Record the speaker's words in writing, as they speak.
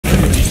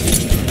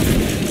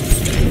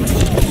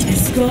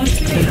squad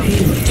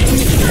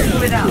the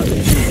Without.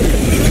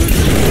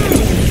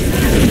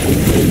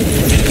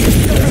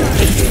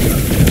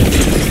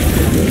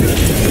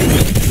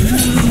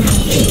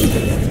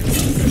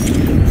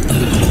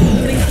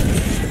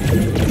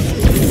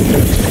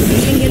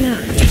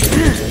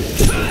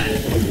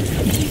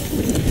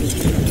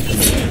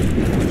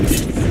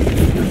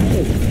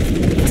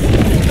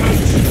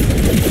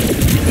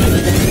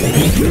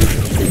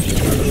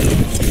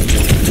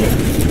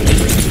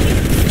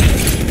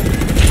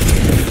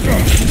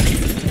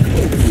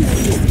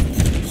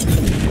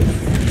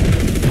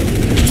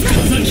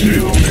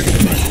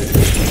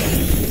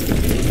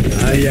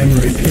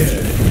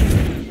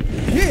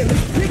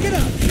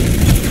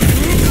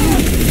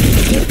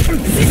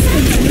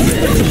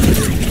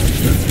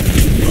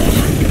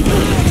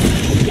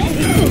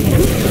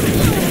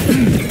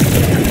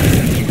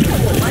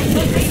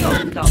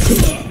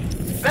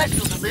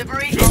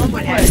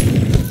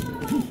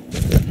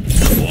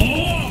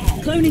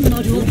 Cloning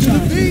module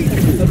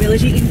charged.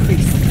 Mobility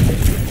increased.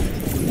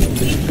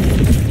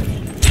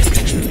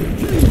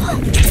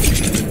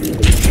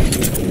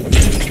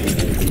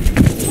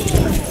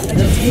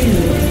 The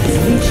payload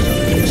has reached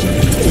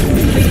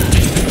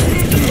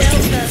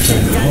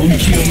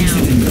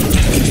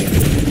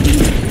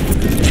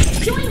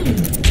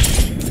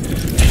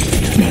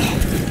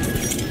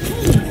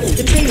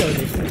the payload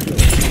is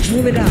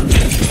move it out.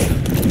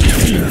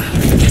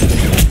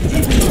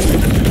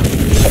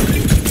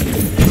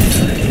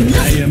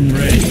 I am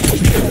ready.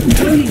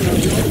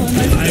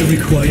 I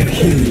require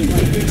healing.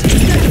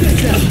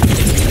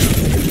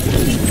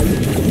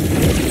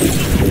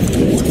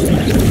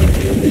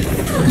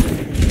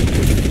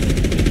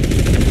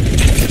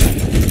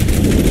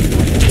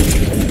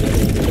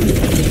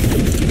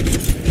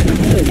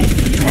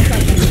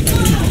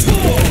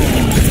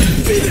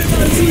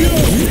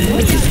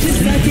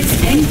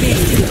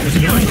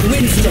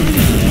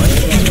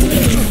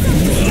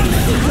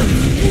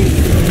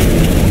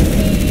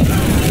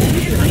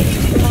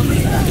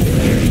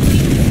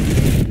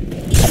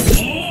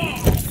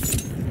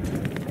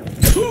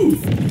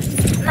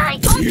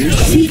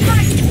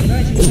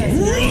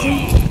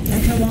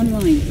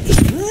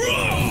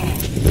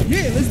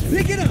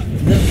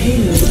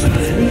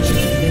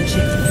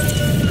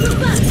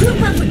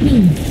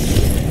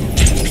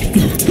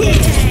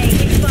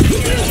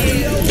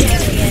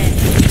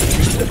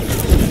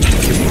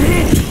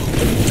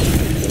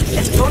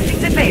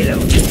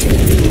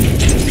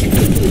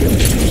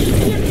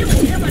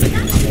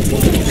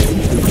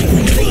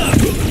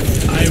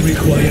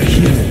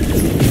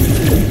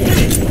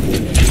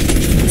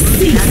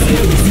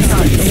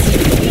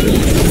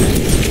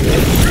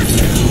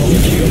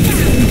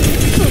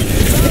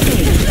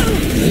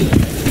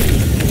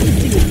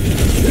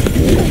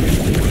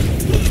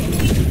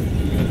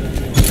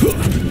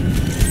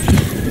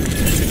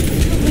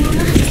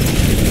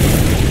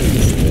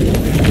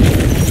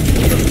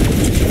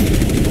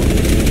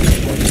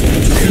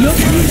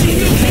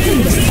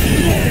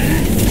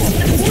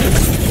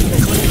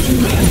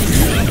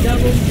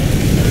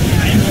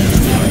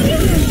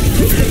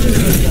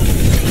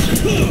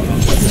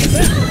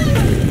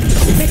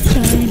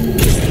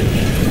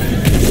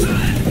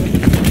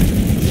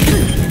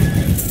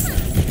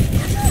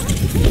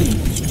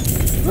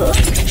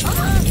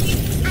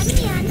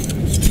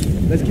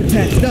 Let's get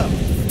patched up.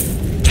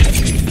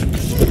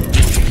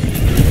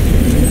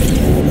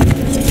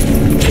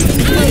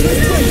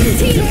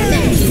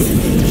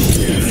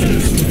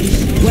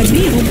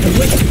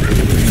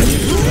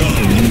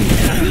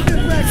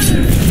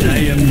 I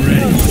am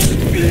ready.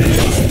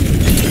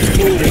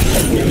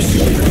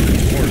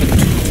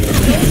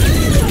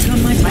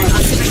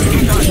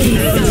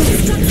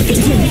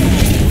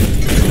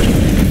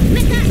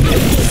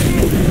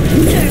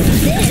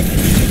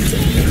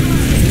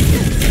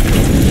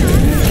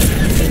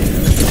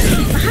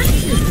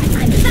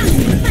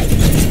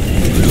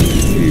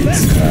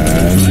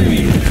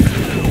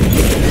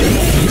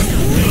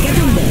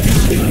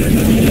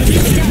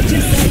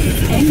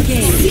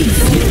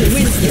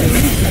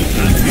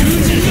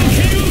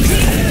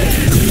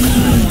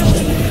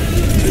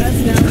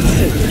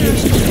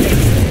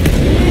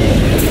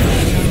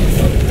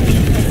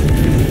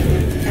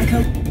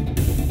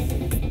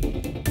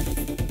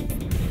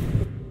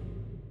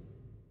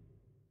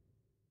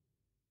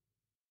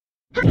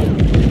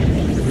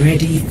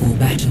 Ready for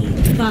battle.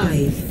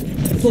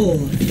 5, 4,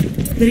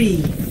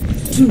 3,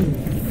 2,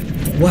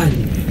 1.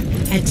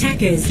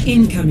 Attackers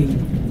incoming.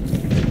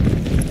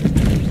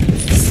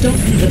 Stop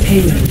the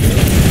payload.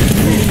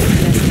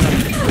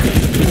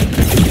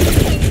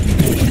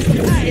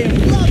 I am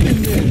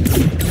loving this.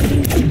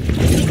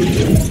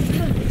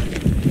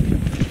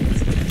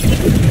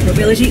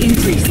 Mobility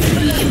increased.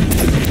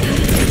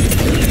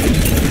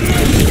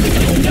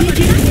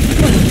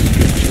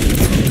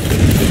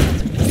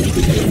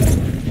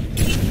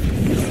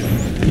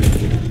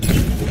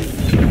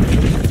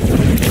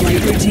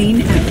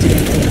 Routine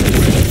activated.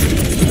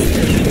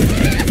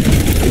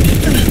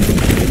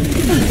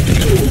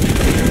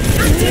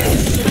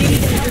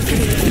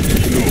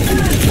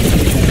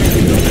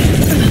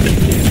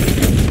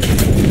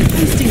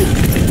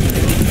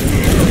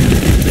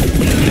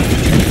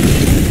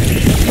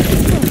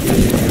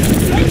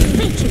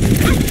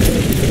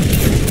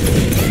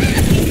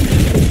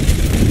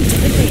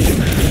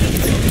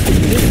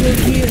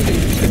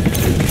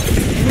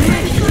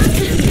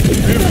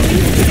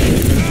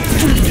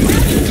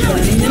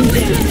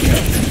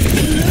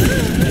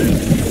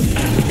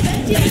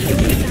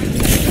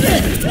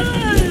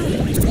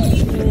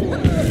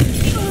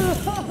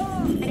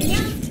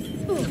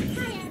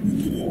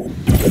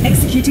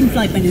 Executing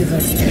flight maneuver.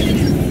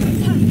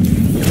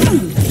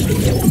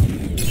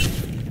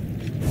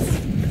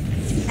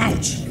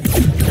 Ouch.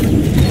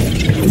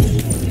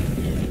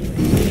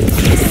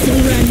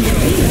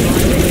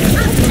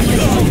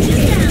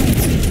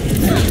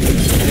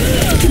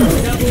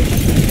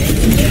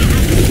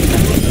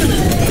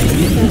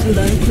 Vehicles will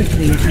load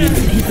quickly if you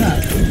keep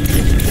up.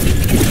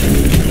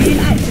 Being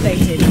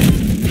activated.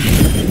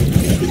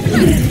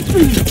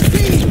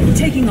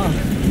 Taking off.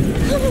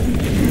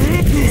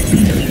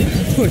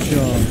 Push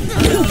on.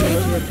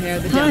 Repair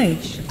the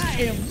damage.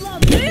 I am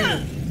loving it.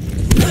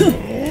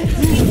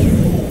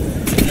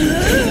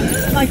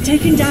 I've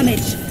taken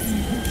damage.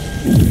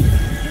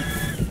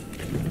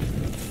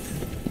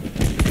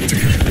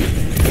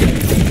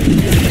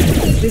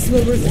 This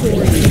will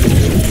restore you.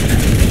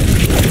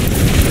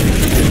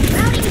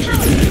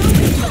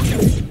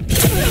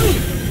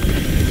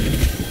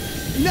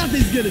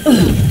 Nothing's gonna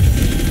stop.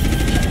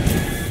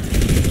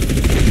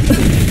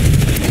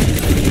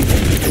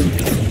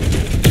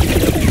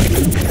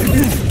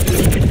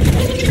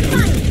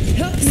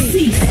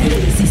 Cease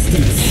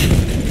resistance.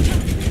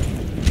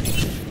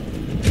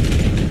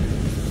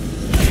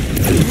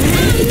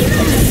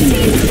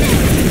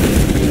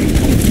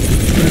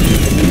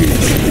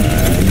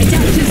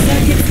 Adaptive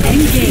circuits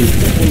engaged.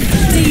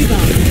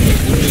 Debuff.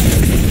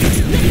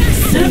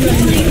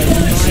 Sabotage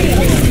forward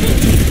shield.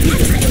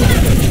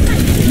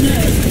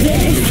 Nerve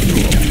this.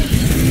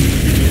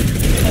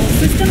 All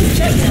systems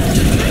checked out.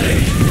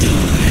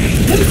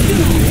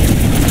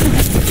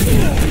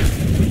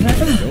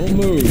 Don't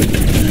move.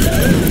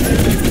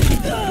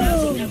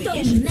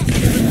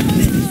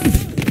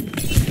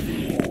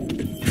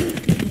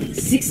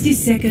 60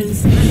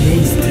 seconds.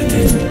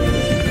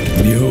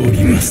 妙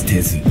義は捨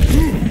てず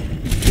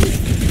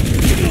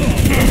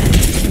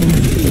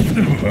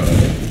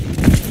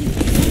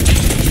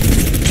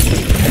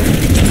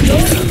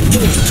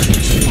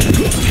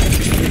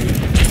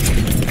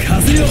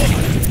風よ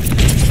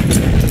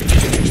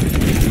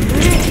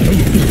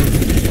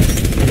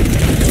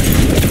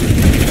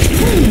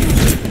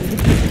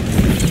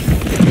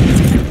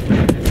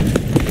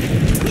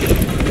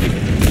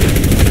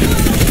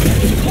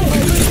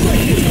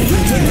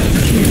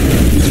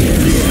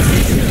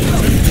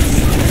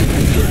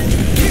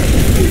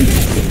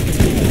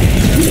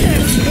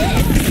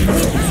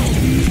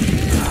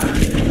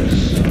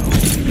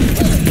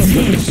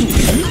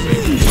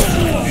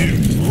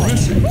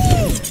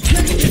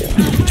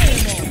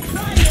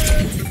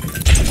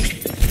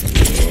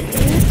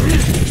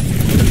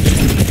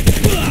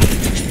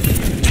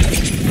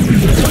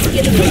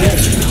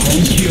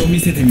本気を見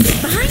せてみろ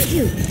Behind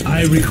you!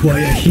 I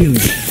require healing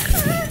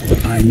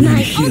I need My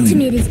healing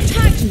ultimate is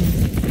charging!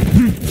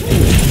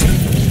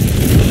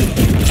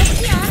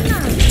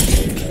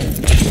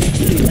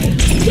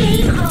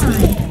 Game on!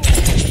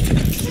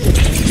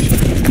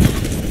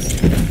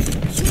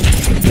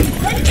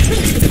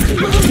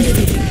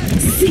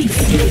 Cease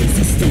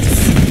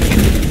resistance.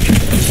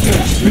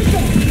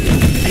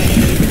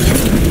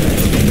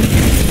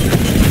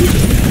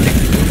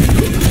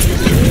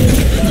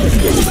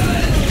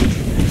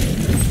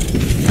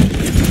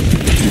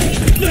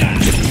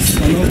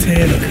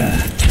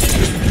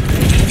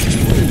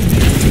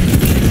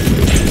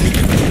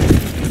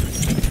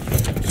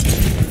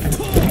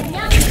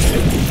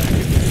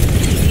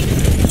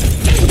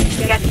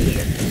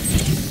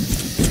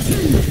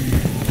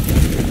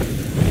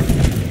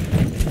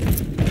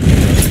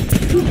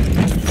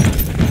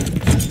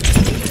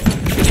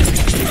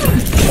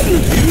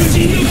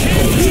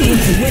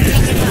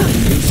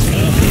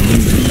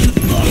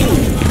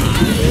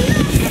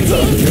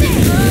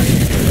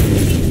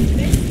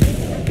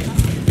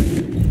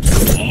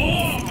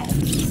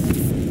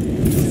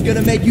 It's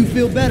gonna make you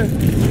feel better.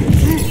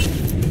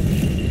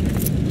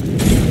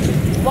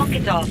 Walk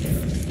it off.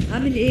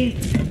 I'm in here.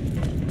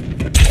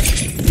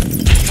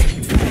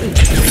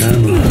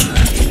 Come on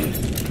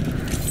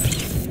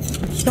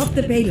Stop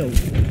the payload.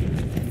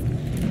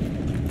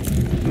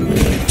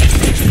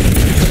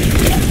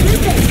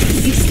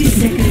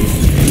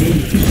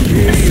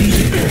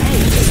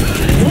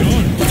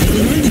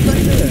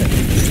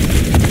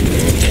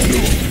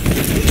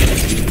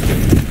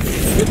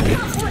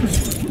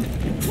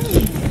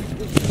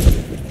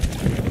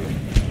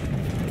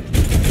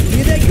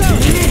 Here they come.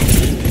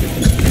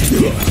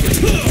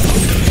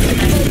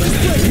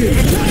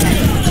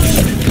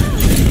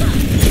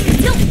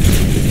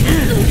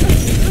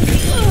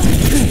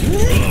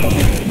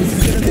 This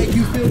is gonna make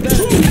you feel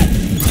better.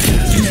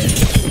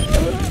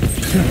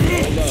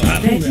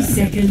 30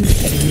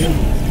 seconds.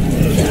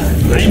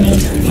 I'm on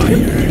fire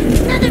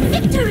Another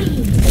victory!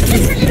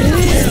 Just a little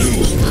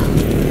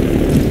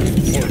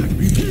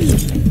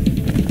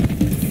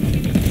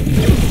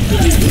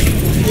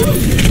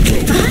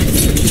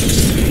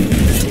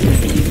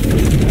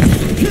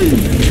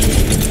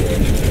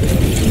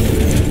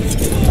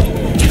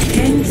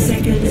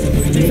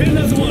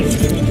Defenders won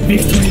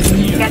victory is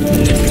near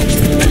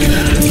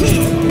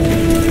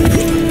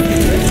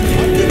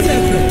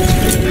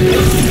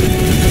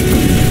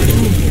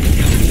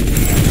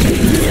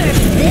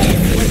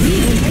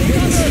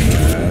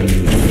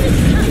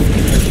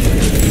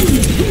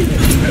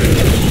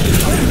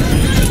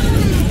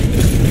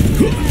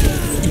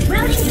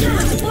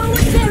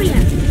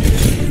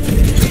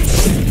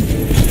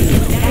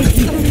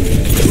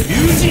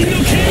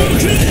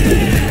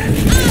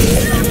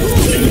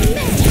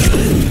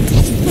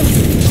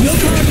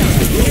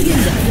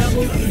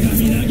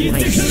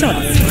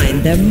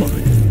their mark.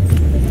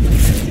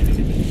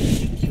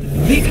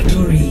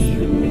 Victory.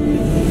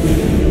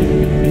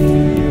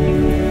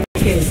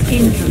 Is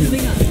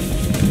incoming.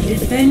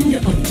 Defend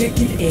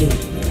objective A.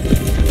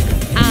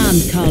 I'm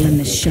calling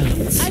the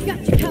shots. I've got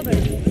you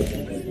covered.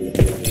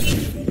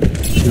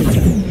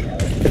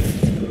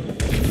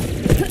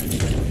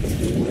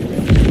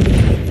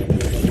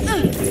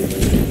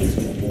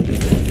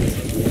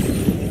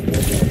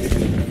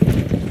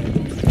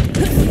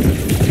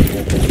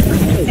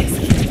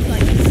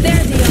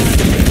 There they are.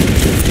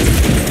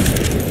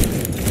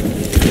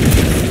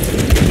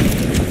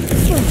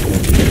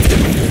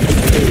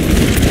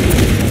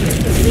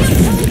 Keep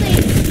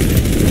holding.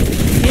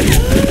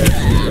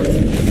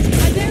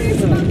 My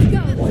barrier's about to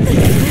go.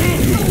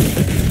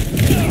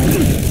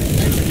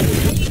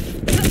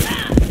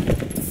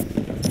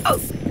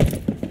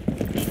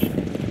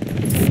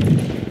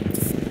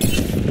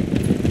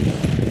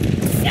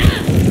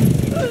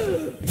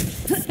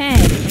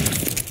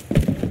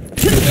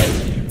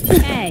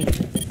 Hey.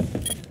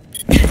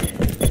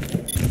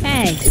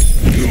 Hey.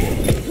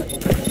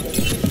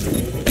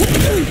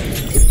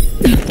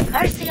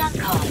 Mercy on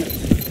call.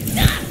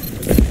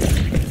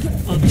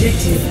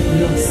 Objective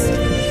lost.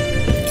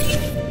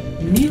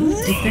 New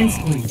defense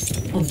points.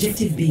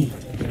 Objective B.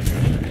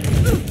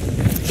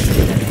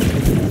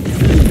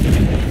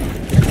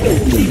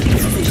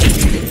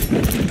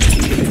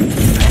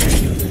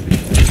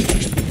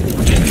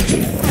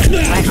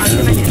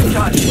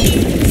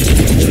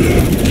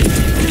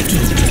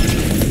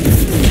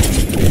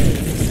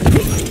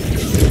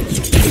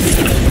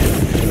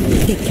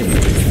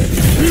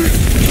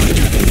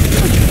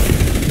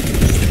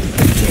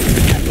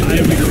 I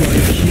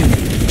require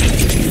healing.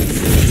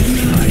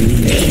 I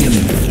need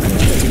healing.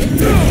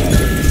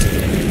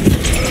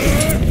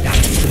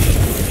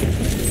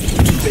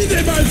 ¡Pide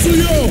mal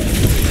suyo!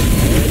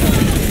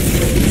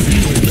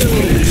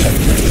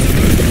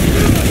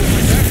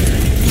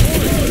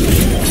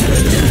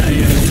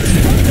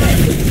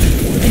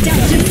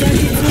 Adaptive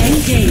circuit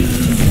engaged.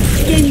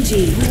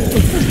 Genji.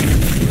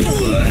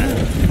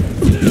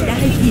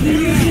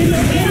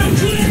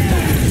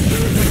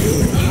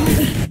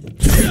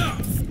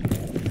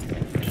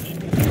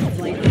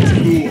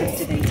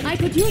 I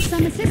could use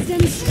some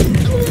assistance.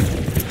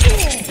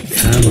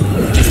 Come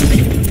on.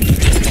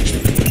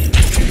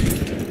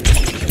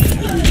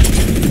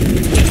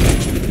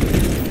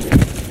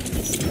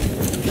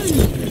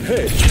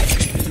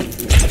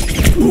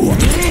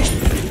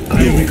 I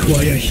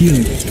require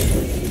healing.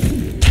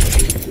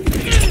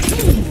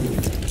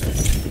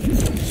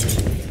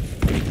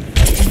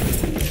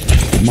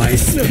 My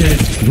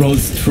spirit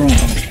grows strong.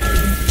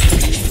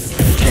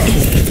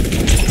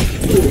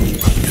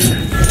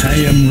 I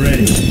am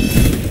ready.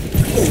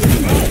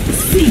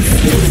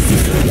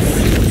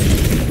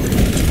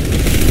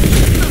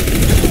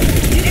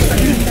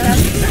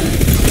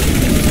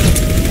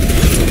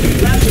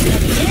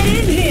 Get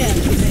in here.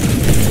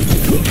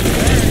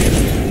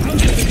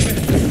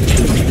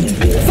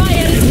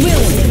 Fire at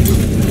will.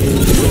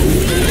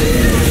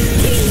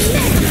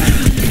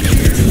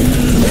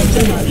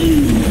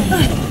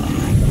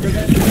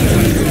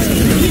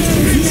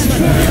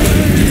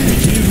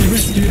 You've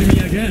rescued me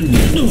again.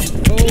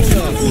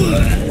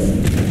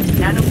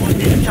 Nanoport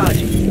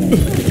discharging.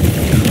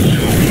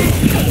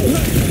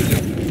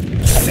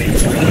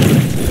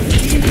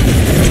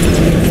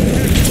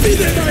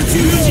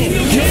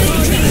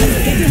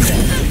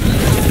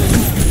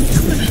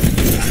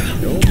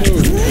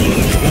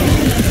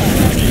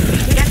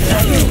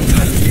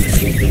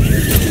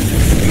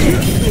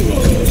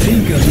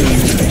 Think of me.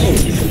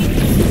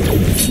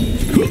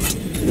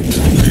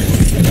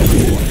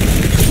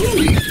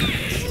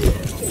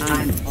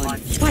 I'm on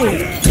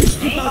Fire.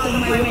 Keep out of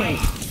my way.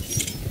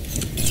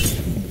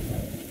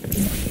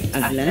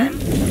 Ahlan.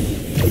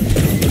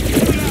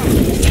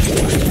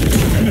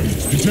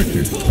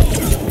 Detected.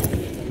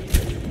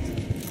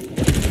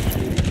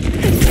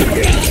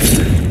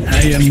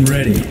 I am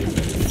ready.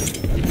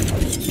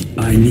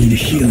 I need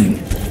healing.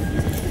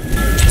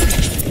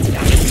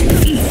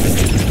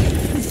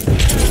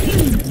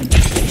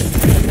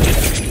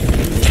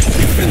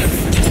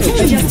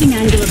 Adjusting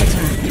angle of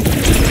attack.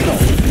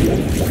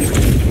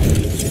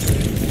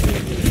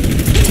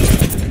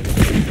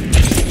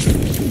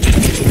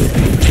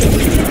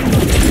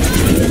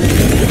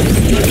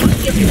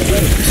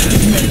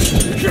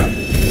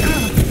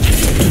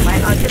 my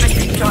ultimate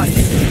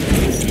discharging.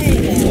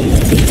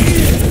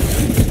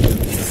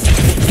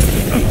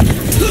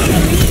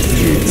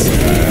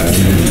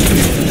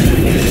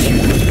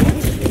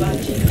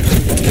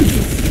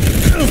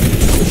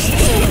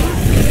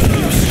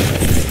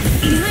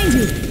 Behind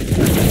you.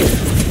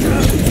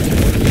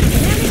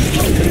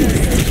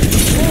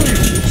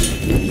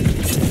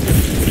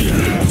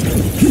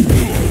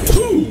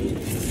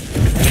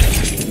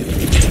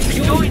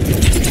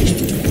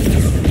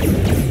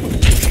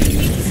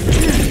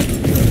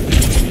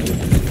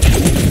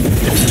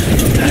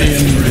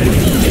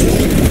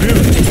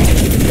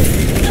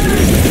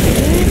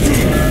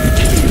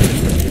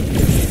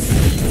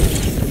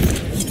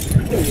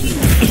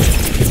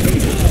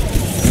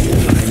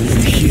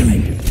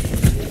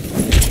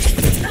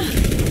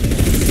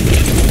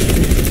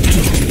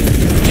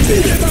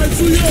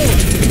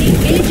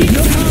 Engaging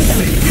your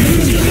powder.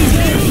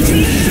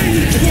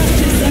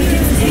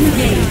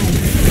 Engage.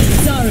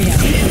 Zarya.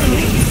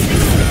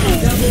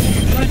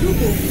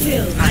 Quadruple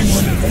kill. I'm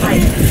on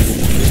fire.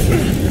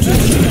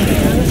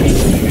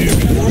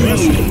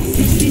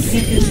 60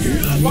 seconds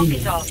Walk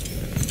remaining. it off.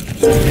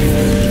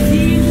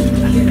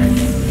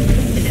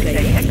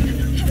 Detect.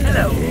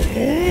 Hello.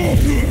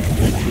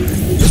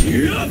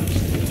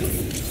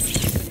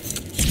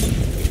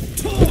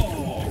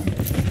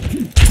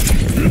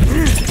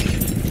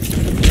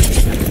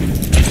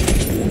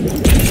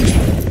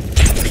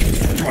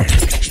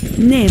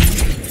 Name.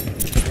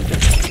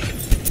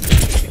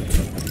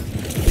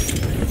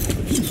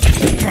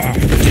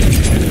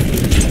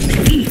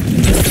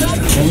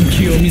 本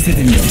気を見せ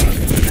てみろ。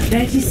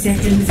 30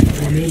 seconds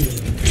remaining.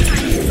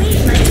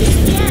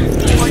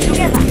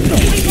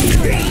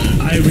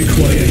 I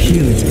require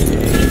healing.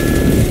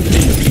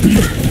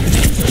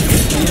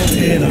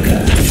 ええのか。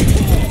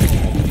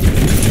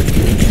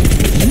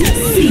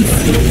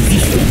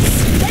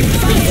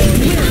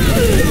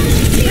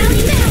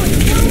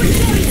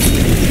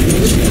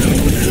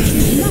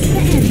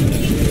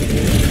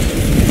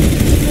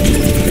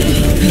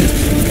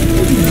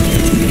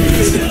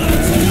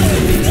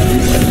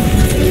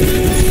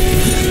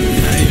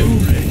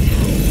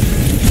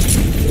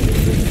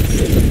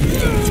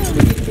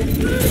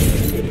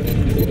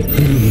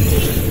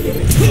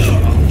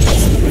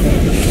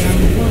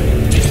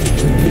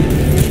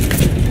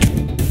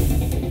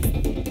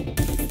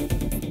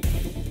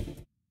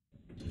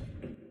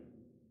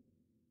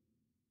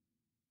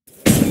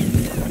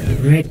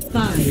Red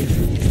 5,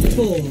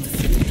 4,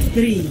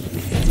 3,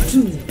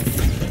 2,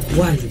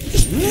 1.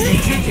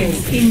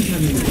 Attackers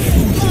incoming.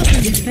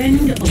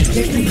 Defend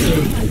objective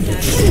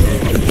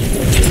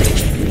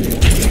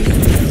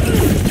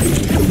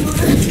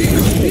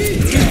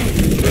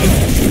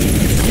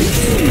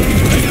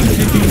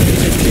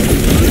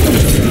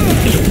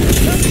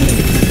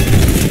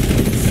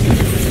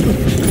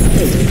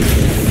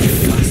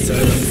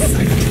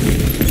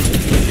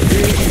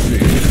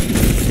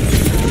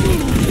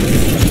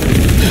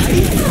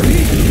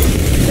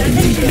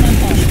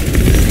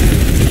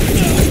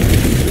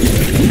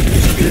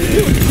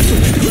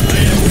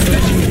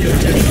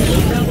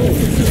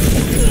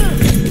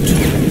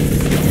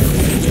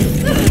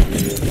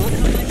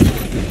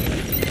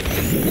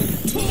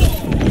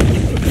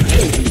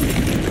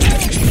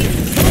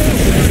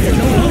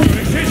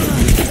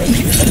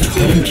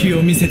本気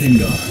を見せてみ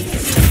ろ。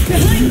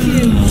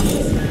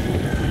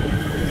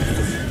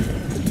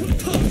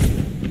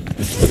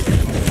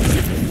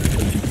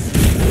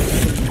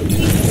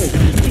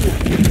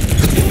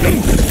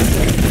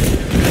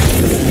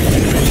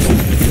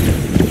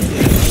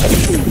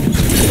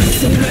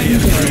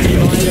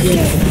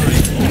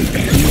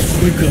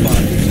 Quick about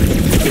it.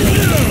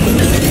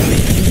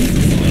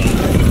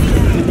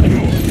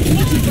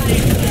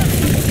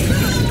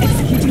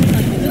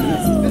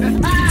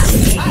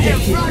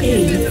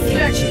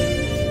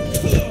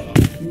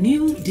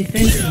 New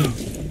defense unit.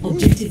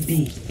 Objective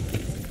B.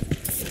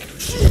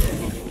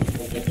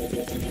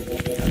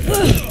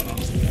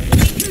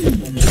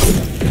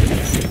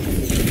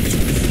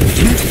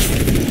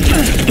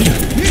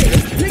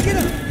 Pick it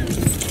up.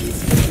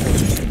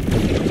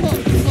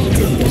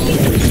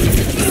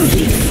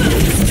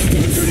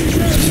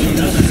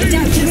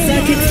 Adaptive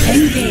circuits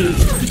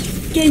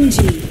engaged.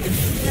 Genji.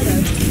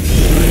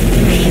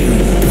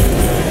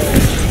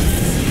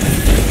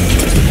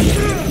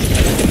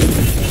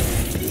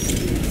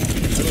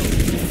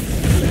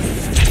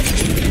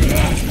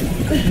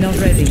 Not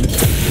ready.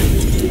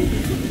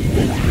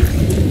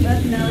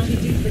 Personality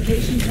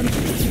duplication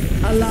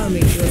complete. Allow me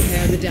to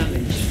repair the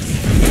damage.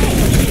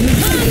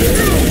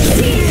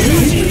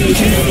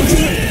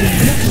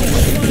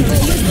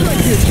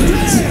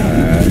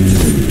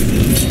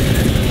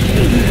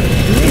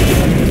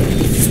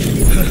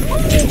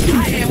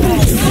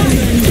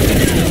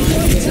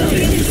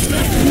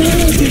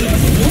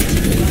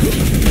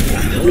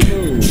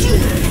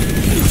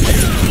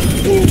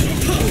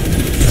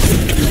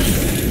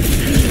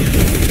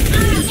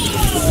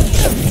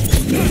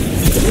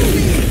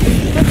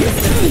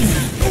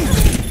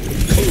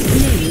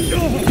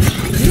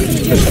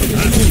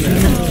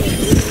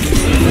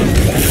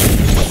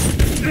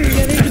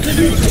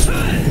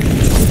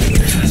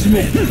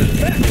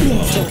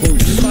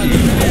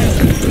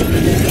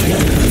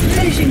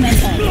 Finishing them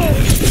off.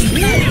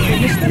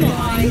 Finish them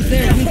off.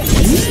 Their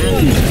weakness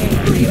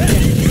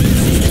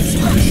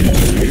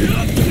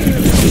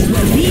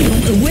and leave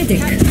the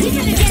Widdick. We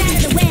gotta get out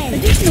of the way.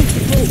 Additional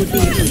support would be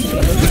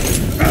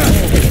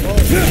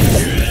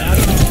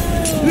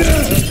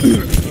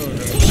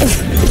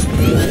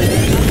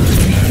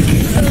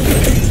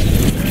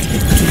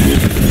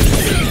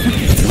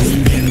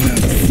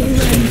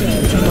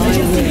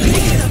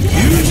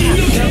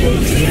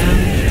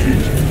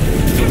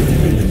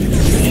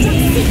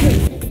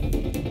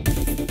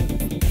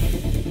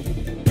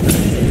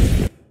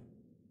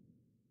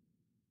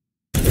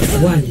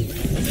One.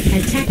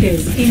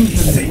 Attackers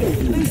incoming.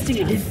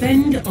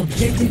 Defend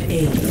objective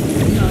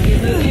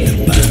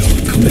A.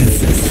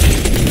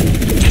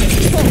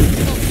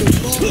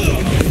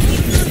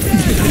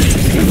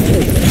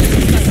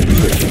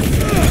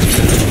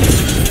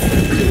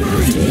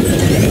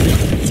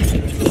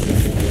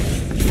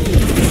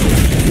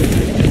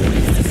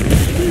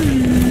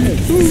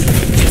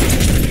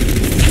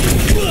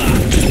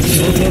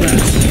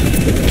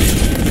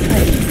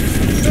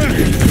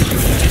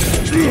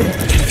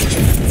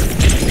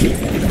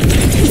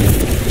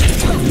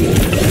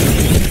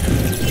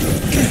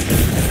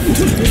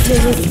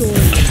 will restore you.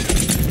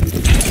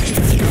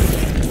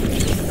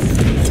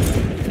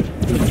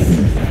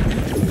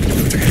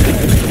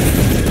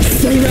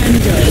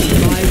 Surrender to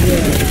my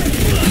will.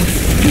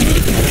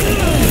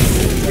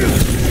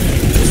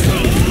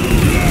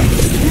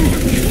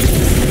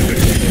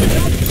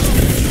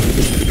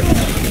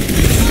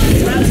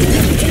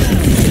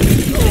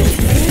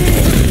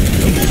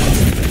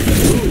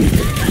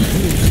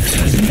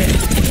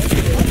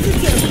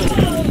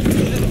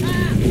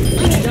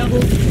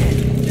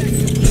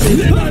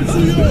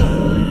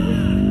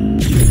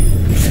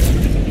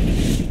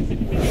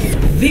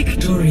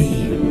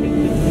 Victory!